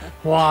idea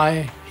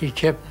why he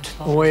kept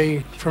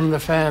away from the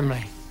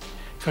family,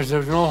 because there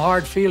was no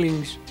hard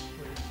feelings.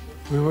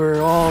 We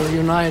were all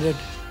united,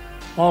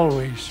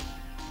 always.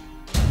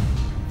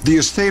 The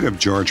estate of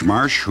George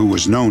Marsh, who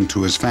was known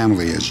to his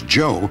family as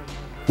Joe,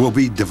 will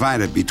be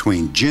divided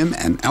between Jim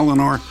and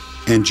Eleanor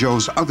and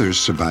Joe's other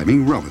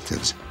surviving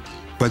relatives.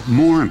 But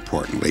more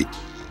importantly,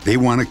 they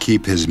want to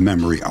keep his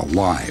memory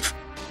alive.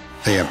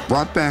 They have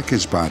brought back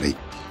his body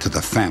to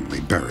the family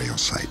burial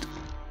site.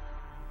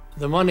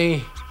 The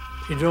money,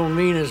 it don't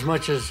mean as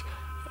much as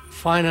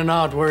finding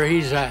out where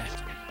he's at.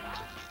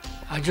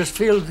 I just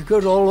feel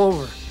good all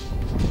over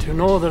to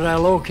know that I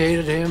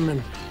located him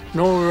and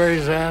know where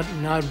he's at,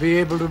 and I'd be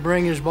able to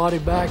bring his body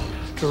back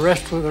to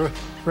rest with the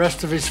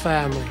rest of his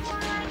family.